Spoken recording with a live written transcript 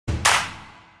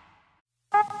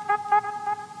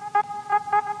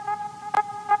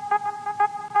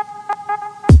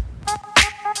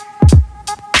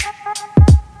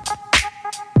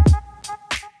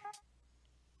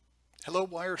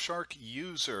Wireshark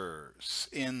users.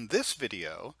 In this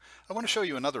video, I want to show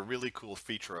you another really cool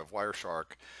feature of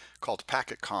Wireshark called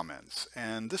packet comments.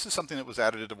 And this is something that was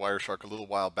added to Wireshark a little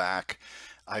while back.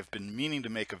 I've been meaning to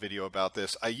make a video about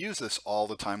this. I use this all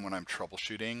the time when I'm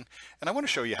troubleshooting, and I want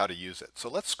to show you how to use it. So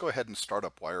let's go ahead and start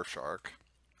up Wireshark.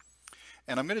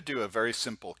 And I'm going to do a very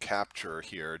simple capture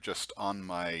here just on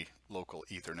my local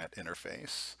Ethernet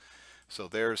interface. So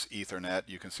there's Ethernet.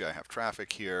 You can see I have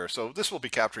traffic here. So this will be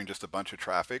capturing just a bunch of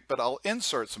traffic, but I'll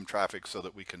insert some traffic so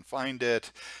that we can find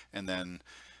it and then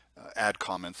add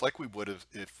comments like we would have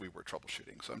if we were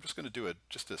troubleshooting. So I'm just going to do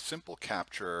just a simple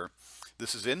capture.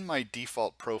 This is in my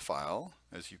default profile,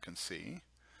 as you can see.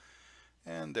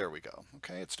 And there we go.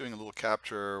 Okay, it's doing a little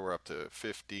capture. We're up to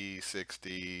 50,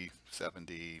 60,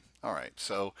 70. All right,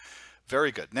 so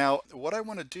very good. Now, what I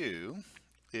want to do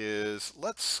is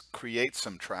let's create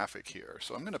some traffic here.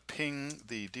 So I'm going to ping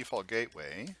the default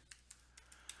gateway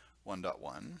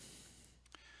 1.1.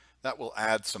 That will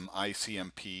add some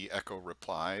ICMP echo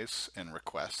replies and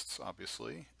requests,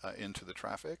 obviously, into the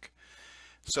traffic.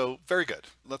 So very good.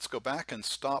 Let's go back and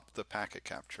stop the packet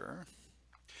capture.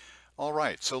 All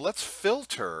right, so let's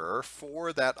filter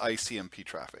for that ICMP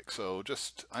traffic. So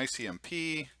just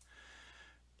ICMP.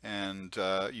 And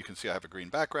you can see I have a green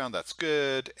background. That's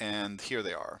good. And here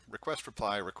they are. Request,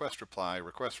 reply, request, reply,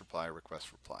 request, reply,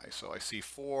 request, reply. So I see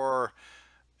 4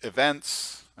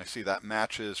 events. I see that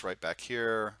matches right back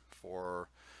here for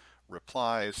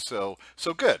replies. So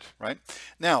good, right?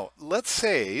 Now, let's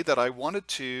say that I wanted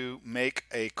to make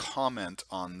a comment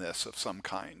on this of some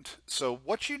kind. So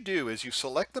what you do is you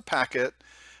select the packet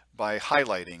by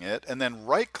highlighting it and then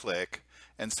right-click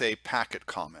and say packet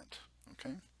comment,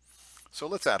 okay? So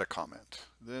let's add a comment.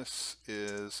 This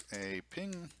is a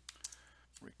ping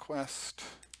request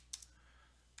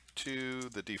to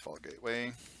the default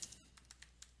gateway.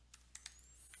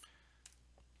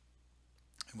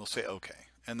 And we'll say OK.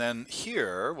 And then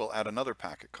here we'll add another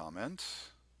packet comment.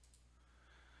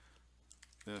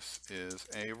 This is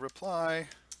a reply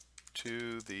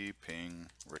to the ping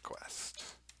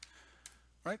request.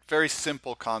 Right? Very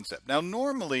simple concept. Now,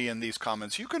 normally in these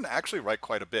comments, you can actually write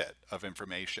quite a bit of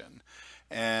information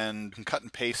and can cut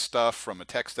and paste stuff from a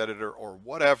text editor or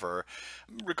whatever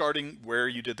regarding where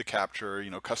you did the capture,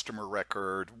 customer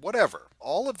record, whatever.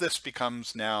 All of this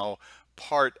becomes now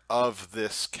part of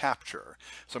this capture.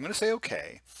 So I'm going to say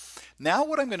OK. Now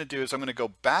what I'm going to do is I'm going to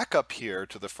go back up here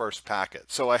to the first packet.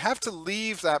 So I have to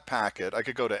leave that packet. I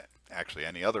could go to actually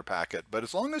any other packet, but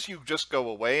as long as you just go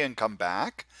away and come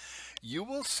back, you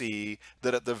will see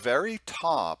that at the very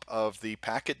top of the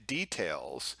packet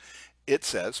details, it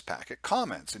says packet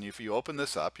comments. And if you open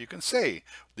this up, you can see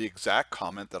the exact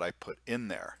comment that I put in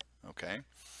there. Okay.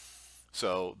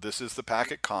 So this is the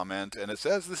packet comment, and it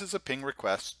says this is a ping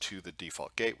request to the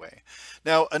default gateway.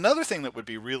 Now, another thing that would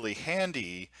be really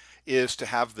handy is to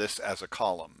have this as a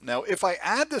column. Now, if I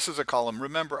add this as a column,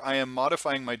 remember I am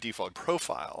modifying my default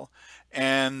profile,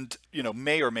 and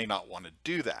may or may not want to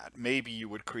do that. Maybe you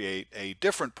would create a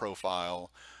different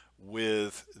profile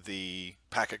with the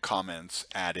packet comments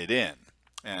added in.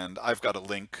 And I've got a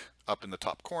link up in the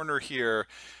top corner here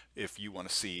if you want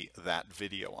to see that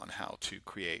video on how to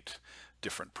create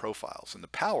different profiles and the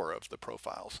power of the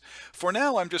profiles. For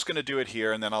now, I'm just going to do it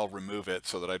here, and then I'll remove it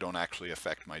so that I don't actually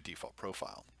affect my default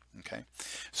profile. Okay.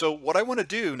 So what I want to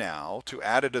do now to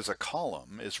add it as a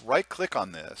column is right-click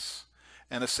on this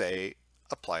and say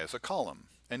apply as a column.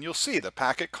 And you'll see the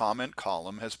packet comment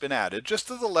column has been added just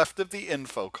to the left of the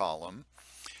info column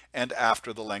and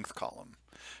after the length column.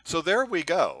 So there we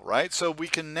go, right? So we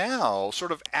can now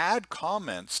sort of add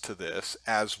comments to this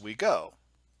as we go.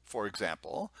 For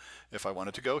example, if I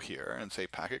wanted to go here and say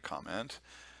packet comment,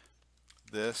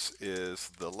 this is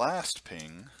the last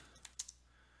ping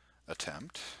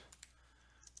attempt,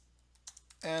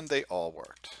 and they all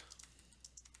worked.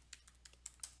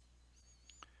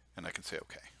 And I can say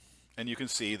OK. And you can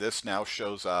see this now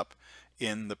shows up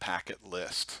in the packet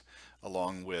list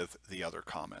along with the other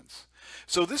comments.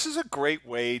 So this is a great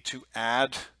way to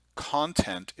add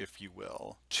content, if you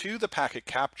will, to the packet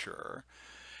capture,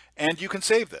 and you can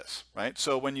save this, right?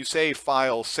 So when you say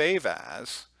file save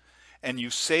as, and you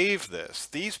save this,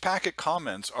 these packet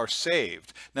comments are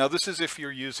saved. Now this is if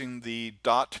you're using the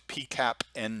 .pcapng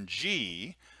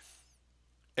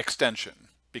extension,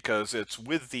 because it's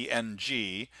with the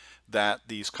ng that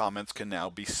these comments can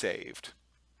now be saved.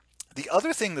 The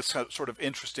other thing that's sort of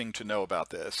interesting to know about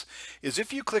this is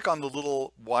if you click on the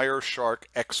little Wireshark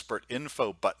Expert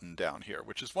Info button down here,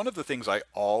 which is one of the things I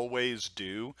always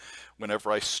do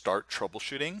whenever I start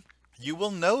troubleshooting, you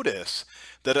will notice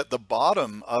that at the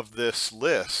bottom of this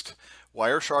list,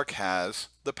 Wireshark has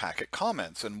the packet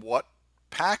comments and what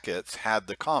packets had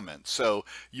the comments. So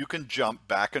you can jump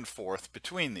back and forth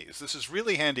between these. This is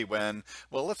really handy when,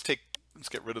 well, let's get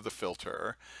rid of the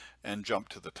filter and jump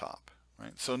to the top,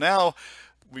 right? So now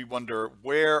we wonder,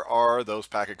 where are those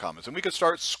packet comments? And we could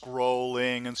start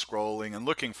scrolling and scrolling and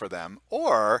looking for them.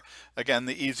 Or again,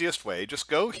 the easiest way, just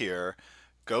go here,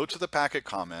 go to the packet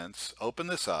comments, open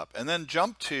this up, and then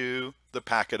jump to the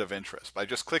packet of interest by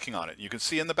just clicking on it. You can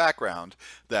see in the background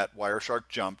that Wireshark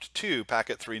jumped to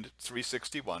packet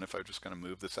 361, if I'm just going to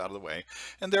move this out of the way.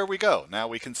 And there we go. Now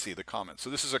we can see the comments. So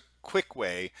this is a quick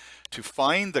way to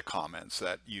find the comments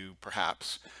that you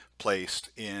perhaps placed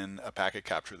in a packet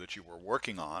capture that you were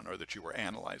working on or that you were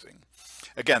analyzing.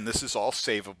 Again, this is all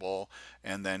savable,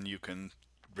 and then you can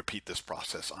repeat this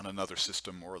process on another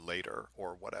system or later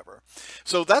or whatever.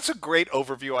 So that's a great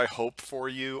overview, I hope, for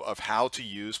you of how to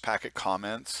use packet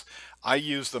comments. I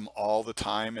use them all the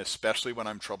time, especially when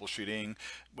I'm troubleshooting,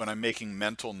 when I'm making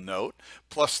mental note.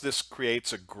 Plus, this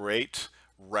creates a great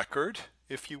record,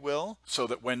 if you will, so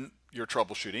that when you're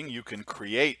troubleshooting, you can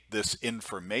create this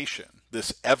information,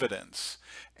 this evidence,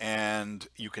 and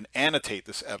you can annotate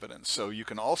this evidence. So you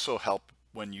can also help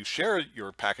when you share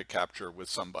your packet capture with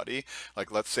somebody, like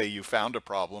let's say you found a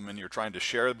problem and you're trying to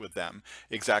share with them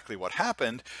exactly what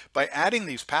happened. By adding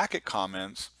these packet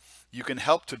comments, you can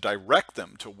help to direct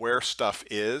them to where stuff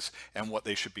is and what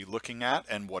they should be looking at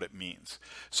and what it means.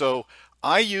 So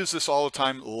I use this all the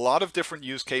time, a lot of different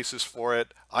use cases for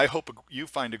it. I hope you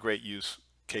find a great use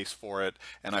case for it,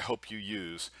 and I hope you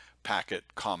use packet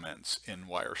comments in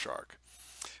Wireshark.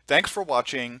 Thanks for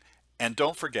watching, and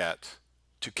don't forget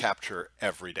to capture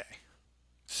every day.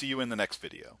 See you in the next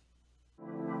video.